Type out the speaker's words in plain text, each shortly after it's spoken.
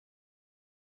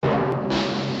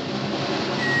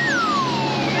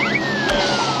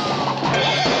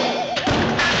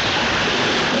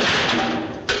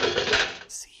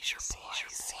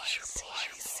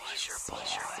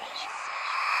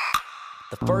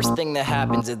first thing that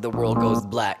happens is the world goes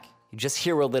black. You just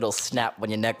hear a little snap when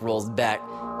your neck rolls back.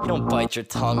 You don't bite your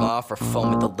tongue off or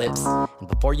foam at the lips. And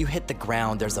before you hit the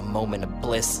ground, there's a moment of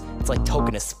bliss. It's like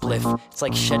toking a spliff. It's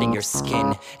like shedding your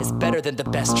skin. It's better than the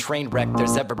best train wreck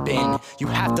there's ever been. You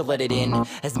have to let it in,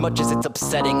 as much as it's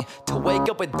upsetting. To wake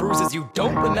up with bruises you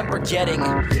don't remember getting.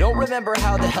 You don't remember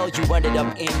how the hell you ended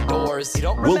up indoors. You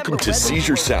don't Welcome to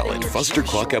Seizure Salad,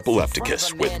 Fustercluck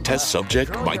Epilepticus, with test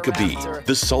subject Micah B.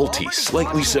 The salty,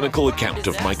 slightly cynical account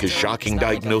of Micah's shocking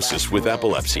diagnosis with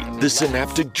epilepsy, the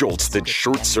synaptic jolts that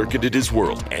short-circuited his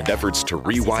world, and efforts to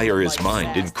rewire his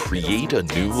mind and create a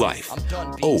new life.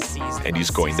 Oh, and he's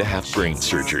going to have brain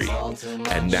surgery.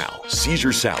 And now,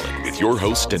 Seizure Salad with your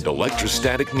host and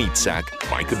electrostatic meat sack,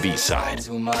 Micah B-Side.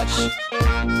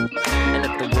 And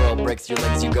if the world breaks your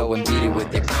legs, you go and beat it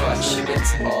with your crutch.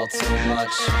 It's all too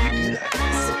much.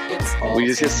 We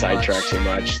just get sidetracked too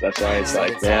much. That's why it's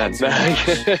like, man.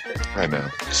 I know.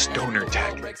 Stoner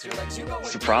tech.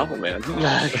 It's the problem, man.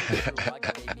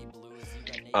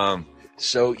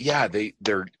 So yeah,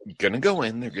 they're gonna go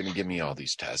in, they're gonna give me all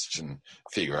these tests and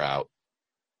figure out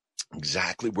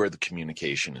exactly where the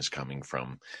communication is coming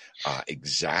from,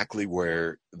 exactly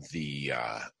where the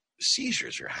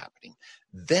seizures are happening.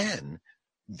 Then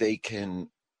they can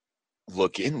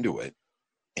look into it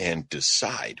and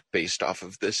decide, based off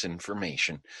of this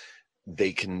information,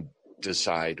 they can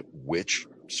decide which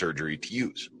surgery to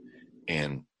use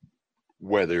and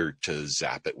whether to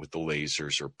zap it with the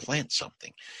lasers or plant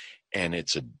something. And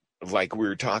it's like we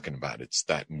were talking about, it's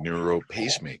that neuro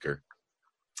pacemaker.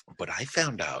 But I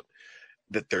found out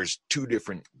that there's two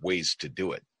different ways to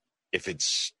do it. If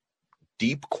it's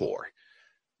deep core,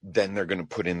 then they're going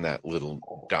to put in that little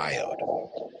diode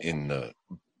in the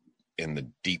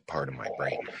deep part of my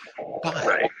brain.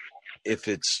 But if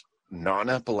it's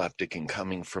non-epileptic and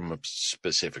coming from a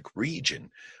specific region,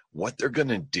 what they're going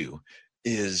to do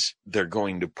is they're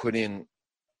going to put in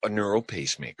a neural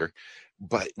pacemaker,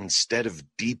 but instead of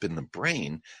deep in the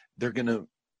brain, they're going to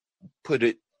put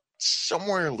it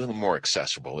somewhere a little more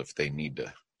accessible if they need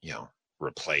to,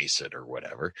 replace it or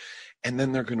whatever. And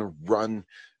then they're going to run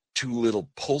two little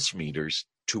pulse meters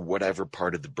to whatever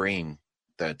part of the brain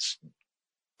that's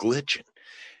glitching.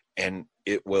 And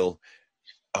it will,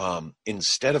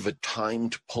 instead of a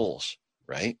timed pulse,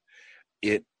 right?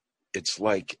 It's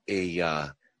like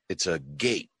it's a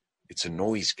gate. It's a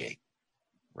noise gate,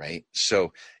 right?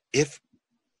 So if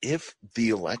the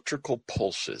electrical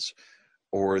pulses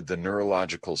or the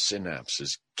neurological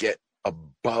synapses get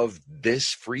above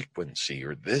this frequency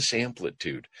or this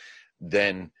amplitude,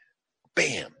 then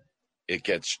bam, it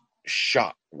gets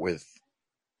shot with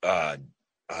a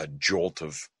jolt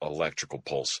of electrical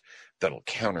pulse that'll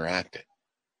counteract it.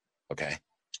 Okay.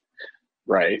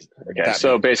 Right. Okay.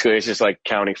 So basically, it's just like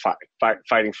fighting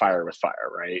fire with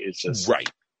fire, right? It's just right.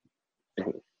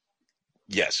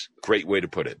 Yes, great way to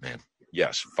put it, man.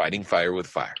 Yes, fighting fire with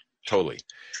fire. Totally.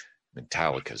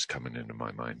 Metallica's coming into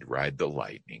my mind. Ride the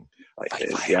Lightning.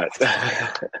 Yeah.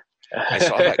 I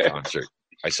saw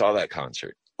that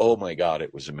concert. Oh my God,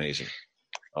 it was amazing.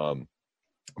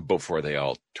 Before they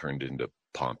all turned into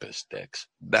pompous dicks.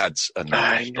 That's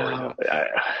another story. Know.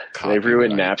 They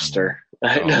ruined Napster.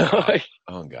 I know.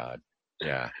 Oh God.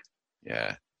 Yeah.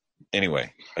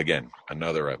 Anyway, again,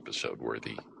 another episode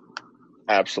worthy.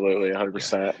 Absolutely,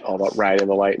 100%. All about riding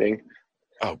the lightning.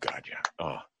 Oh God, yeah.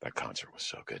 Oh, that concert was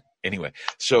so good. Anyway,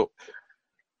 so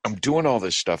I'm doing all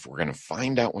this stuff. We're going to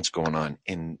find out what's going on,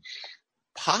 and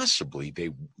possibly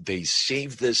they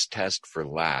save this test for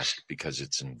last because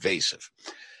it's invasive.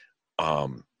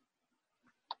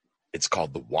 It's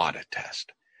called the WADA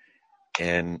test,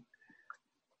 and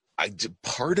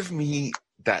part of me,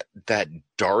 that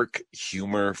dark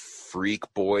humor freak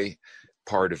boy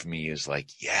part of me is like,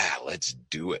 yeah, let's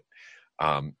do it.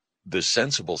 The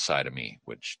sensible side of me,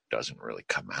 which doesn't really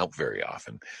come out very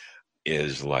often,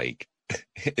 is like,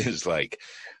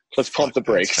 let's pump the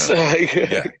brakes.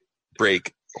 Yeah,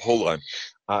 brake. Hold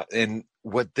on. And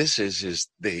what this is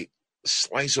they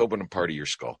slice open a part of your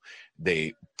skull.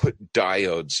 They put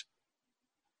diodes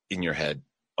in your head,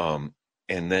 and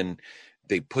then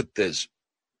they put this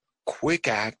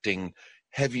quick-acting,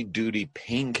 heavy-duty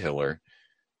painkiller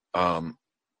on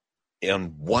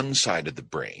one side of the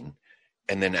brain,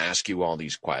 and then ask you all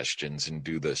these questions and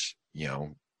do this,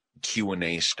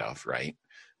 Q&A stuff, right,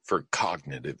 for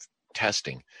cognitive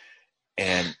testing.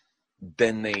 And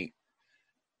then they,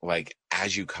 like,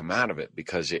 as you come out of it,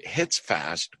 because it hits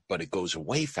fast, but it goes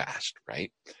away fast,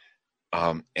 right?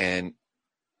 And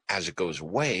as it goes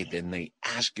away, then they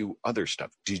ask you other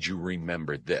stuff. Did you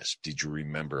remember this? Did you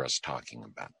remember us talking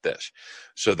about this?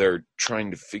 So they're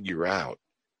trying to figure out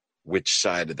which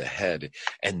side of the head,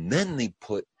 and then they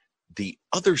put the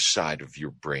other side of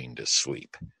your brain to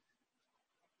sleep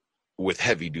with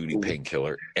heavy duty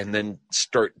painkiller, and then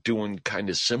start doing kind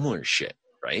of similar shit,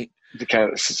 right? The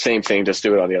kind of same thing, just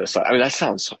do it on the other side. I mean, that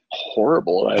sounds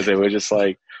horrible. As they were just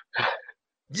like,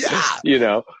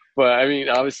 yeah, But I mean,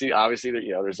 obviously,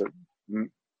 there's a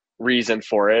reason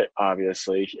for it,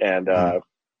 obviously, and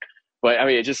but I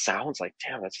mean, it just sounds like,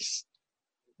 damn, that's just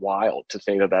wild to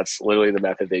think that that's literally the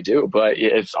method they do. But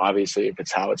it's obviously, if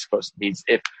it's how it's supposed to be,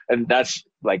 and that's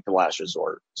like the last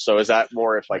resort. So is that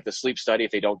more if like the sleep study,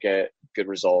 if they don't get good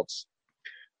results,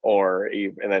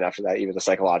 and then after that, even the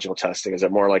psychological testing, is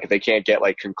it more like if they can't get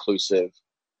like conclusive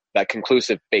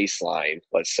baseline,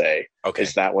 let's say,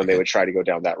 is that when they would try to go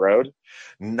down that road?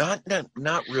 Not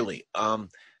really.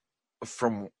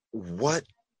 From what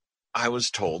I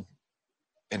was told,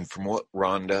 and from what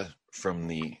Rhonda from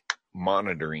the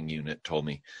monitoring unit told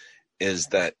me, is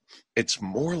that it's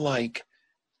more like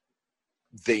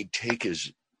they take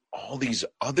all these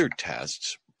other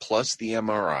tests plus the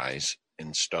MRIs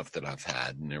and stuff that I've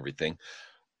had and everything,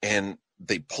 and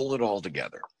they pull it all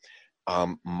together.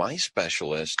 My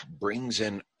specialist brings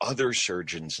in other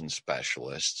surgeons and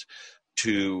specialists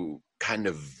to kind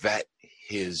of vet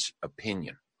his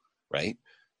opinion, right?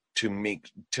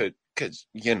 Because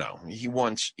he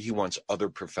wants other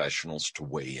professionals to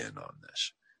weigh in on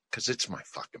this, because it's my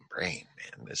fucking brain,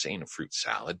 man. This ain't a fruit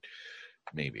salad.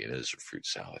 Maybe it is a fruit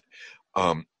salad.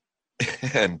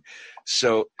 And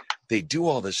so they do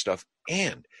all this stuff,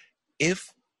 and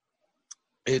if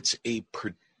it's a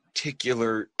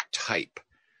particular type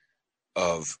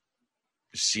of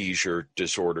seizure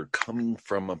disorder coming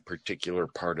from a particular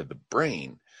part of the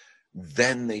brain,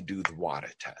 then they do the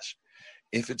WADA test.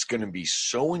 If it's going to be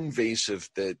so invasive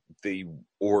that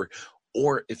or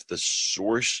if the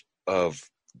source of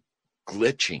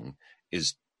glitching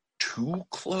is too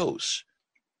close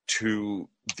to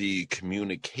the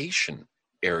communication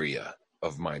area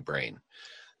of my brain,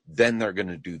 then they're going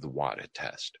to do the WADA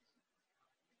test.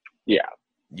 Yeah.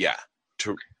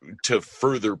 To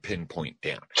further pinpoint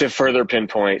down. So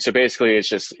basically, it's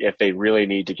just if they really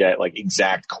need to get like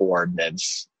exact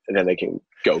coordinates, and then they can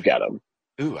go get them.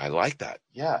 Ooh, I like that.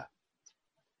 Yeah.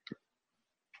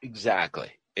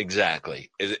 Exactly.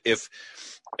 If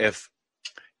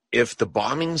the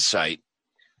bombing site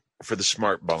for the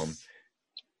smart bomb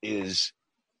is,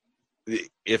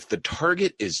 if the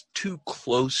target is too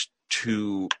close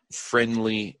to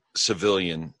friendly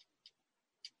civilian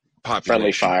population,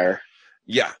 friendly fire,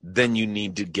 yeah, then you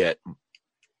need to get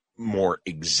more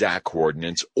exact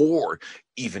coordinates, or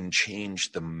even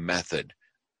change the method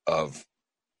of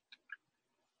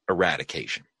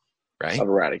eradication, right?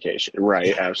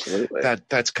 Right, absolutely.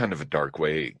 That's kind of a dark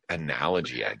way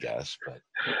analogy, I guess. But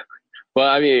well,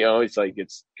 I mean, it's like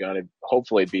it's gonna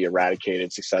hopefully be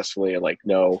eradicated successfully, and like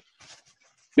and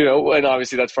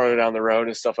obviously that's farther down the road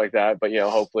and stuff like that. But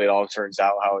hopefully it all turns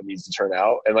out how it needs to turn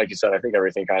out. And like you said, I think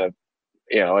everything kind of,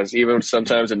 as even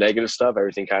sometimes the negative stuff,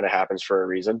 everything kind of happens for a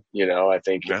reason. I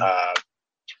think, I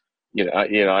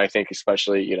think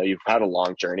especially, you've had a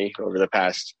long journey over the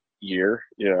past year,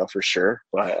 for sure.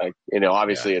 But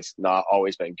obviously it's not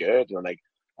always been good. And like,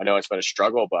 I know it's been a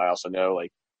struggle, but I also know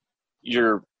like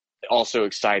you're also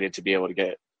excited to be able to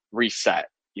get reset,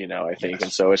 I think. Yes.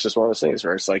 And so it's just one of those things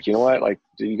where it's like, you know what, like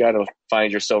you got to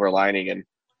find your silver lining and,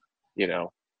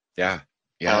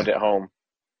 pound it home.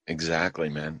 Exactly,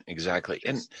 man. Exactly.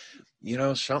 And,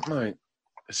 something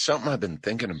I've been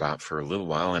thinking about for a little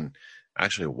while, and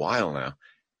actually a while now,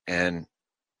 and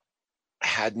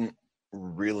hadn't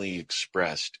really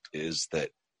expressed, is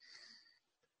that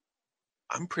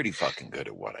I'm pretty fucking good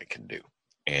at what I can do.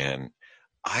 And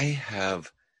I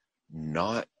have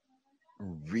not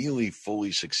really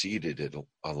fully succeeded at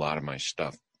a lot of my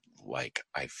stuff like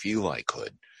I feel I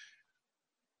could.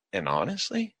 And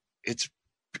honestly, it's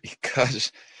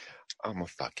because I'm a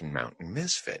fucking mountain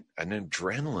misfit, an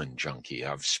adrenaline junkie.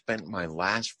 I've spent my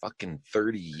last fucking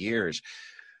 30 years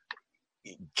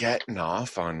getting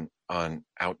off on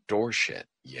outdoor shit,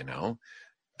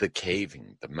 the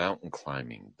caving, the mountain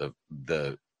climbing, the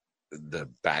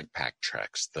backpack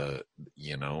treks,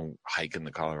 hiking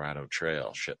the Colorado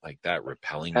Trail, shit like that,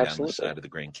 rappelling down the side of the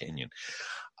Grand Canyon.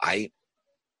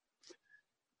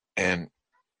 And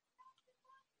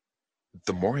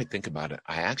the more I think about it,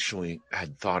 I actually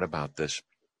had thought about this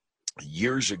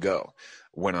years ago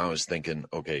when I was thinking,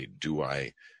 okay, do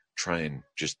I try and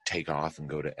just take off and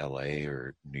go to LA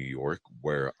or New York,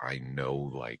 where I know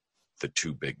like the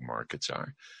two big markets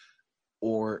are,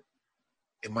 or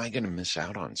am I going to miss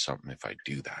out on something if I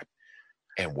do that?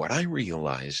 And what I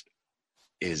realized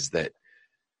is that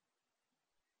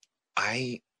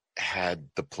I had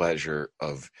the pleasure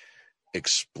of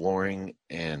exploring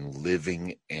and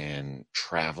living and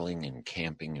traveling and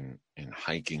camping and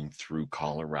hiking through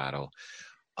Colorado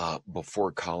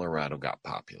before Colorado got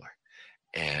popular.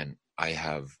 And I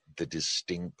have the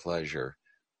distinct pleasure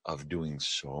of doing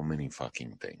so many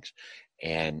fucking things.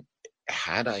 And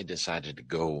had I decided to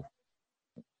go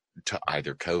to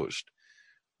either coast,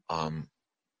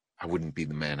 I wouldn't be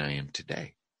the man I am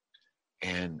today.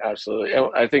 And absolutely.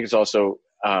 I think it's also,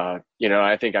 I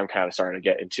think I'm kind of starting to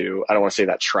get into, I don't want to say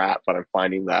that trap, but I'm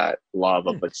finding that love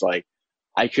of it's like,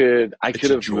 I could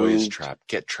have moved. Trap.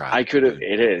 Get trapped. I could have,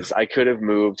 it is. I could have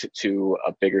moved to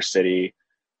a bigger city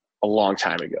a long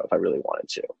time ago if I really wanted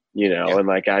to, and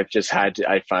like, I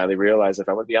finally realized, if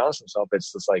I would be honest with myself,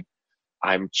 it's just like,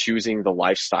 I'm choosing the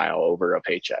lifestyle over a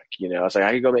paycheck. It's like,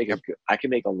 I can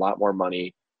make a lot more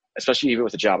money, especially even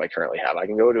with the job I currently have. I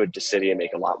can go to a city and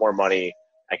make a lot more money.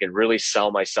 I can really sell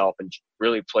myself and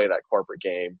really play that corporate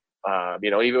game.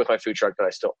 Even with my food truck that I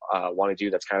still want to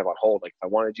do, that's kind of on hold. Like, if I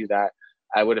want to do that,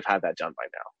 I would have had that done by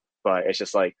now. But it's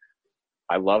just like,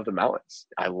 I love the mountains.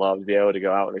 I love to be able to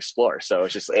go out and explore. So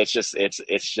it's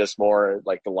just more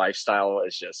like the lifestyle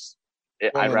is just,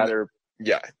 I'd rather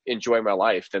enjoy my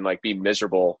life than like be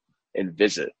miserable and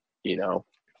visit,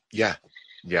 Yeah,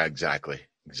 exactly.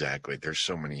 There's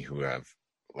so many who have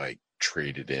like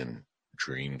traded in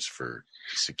dreams for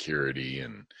security,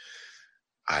 and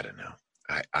I don't know.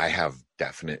 I have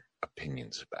definite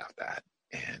opinions about that,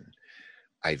 and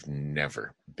I've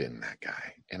never been that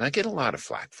guy. And I get a lot of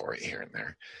flack for it here and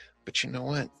there, but you know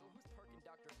what?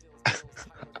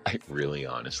 I really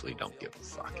honestly don't give a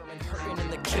fuck.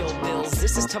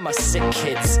 This is to my sick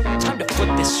kids. Time to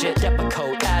flip this shit.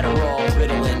 Depakote, Adderall,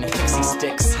 Ritalin, Pixie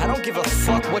sticks. I don't give a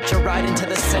fuck what you're riding to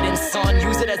the setting sun.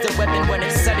 Use it as a weapon when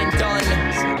it's said and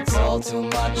done. It's all too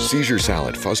much. Seizure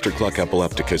Salad, Fustercluck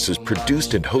Epilepticus is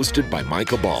produced and hosted by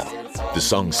Michael Ball. The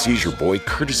song Seizure Boy,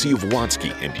 courtesy of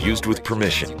Watsky and used with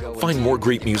permission. Find more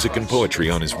great music and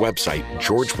poetry on his website,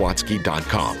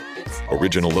 georgewatsky.com.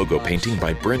 Original logo painting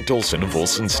by Brent Olson of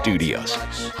Olson Studios.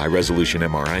 High-resolution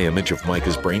MRI image of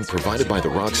Micah's brain provided by the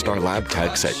Rockstar Lab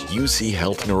techs at UC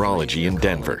Health Neurology in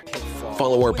Denver.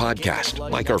 Follow our podcast,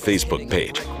 like our Facebook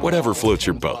page. Whatever floats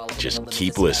your boat, just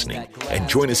keep listening. And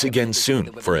join us again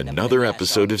soon for another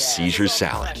episode of Seizure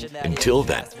Salad. Until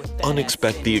then,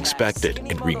 unexpect the expected,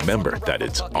 and remember that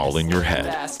it's all in your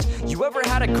head. You ever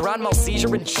had a grand mal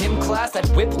seizure in gym class? That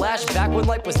whiplash back when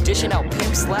life was dishing out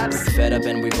pimp slaps? Fed up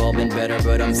and we've all been better,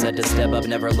 but I'm set to step up.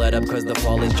 Never let up, cause the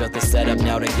fall is just a setup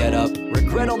now to get up.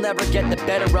 Regret'll never get the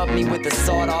better of me with the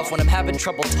sawed off. When I'm having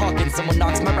trouble talking, someone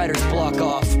knocks my writer's block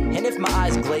off. And if my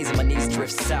eyes glaze and my knees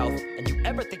drift south, and you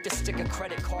ever think to stick a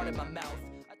credit card in my mouth,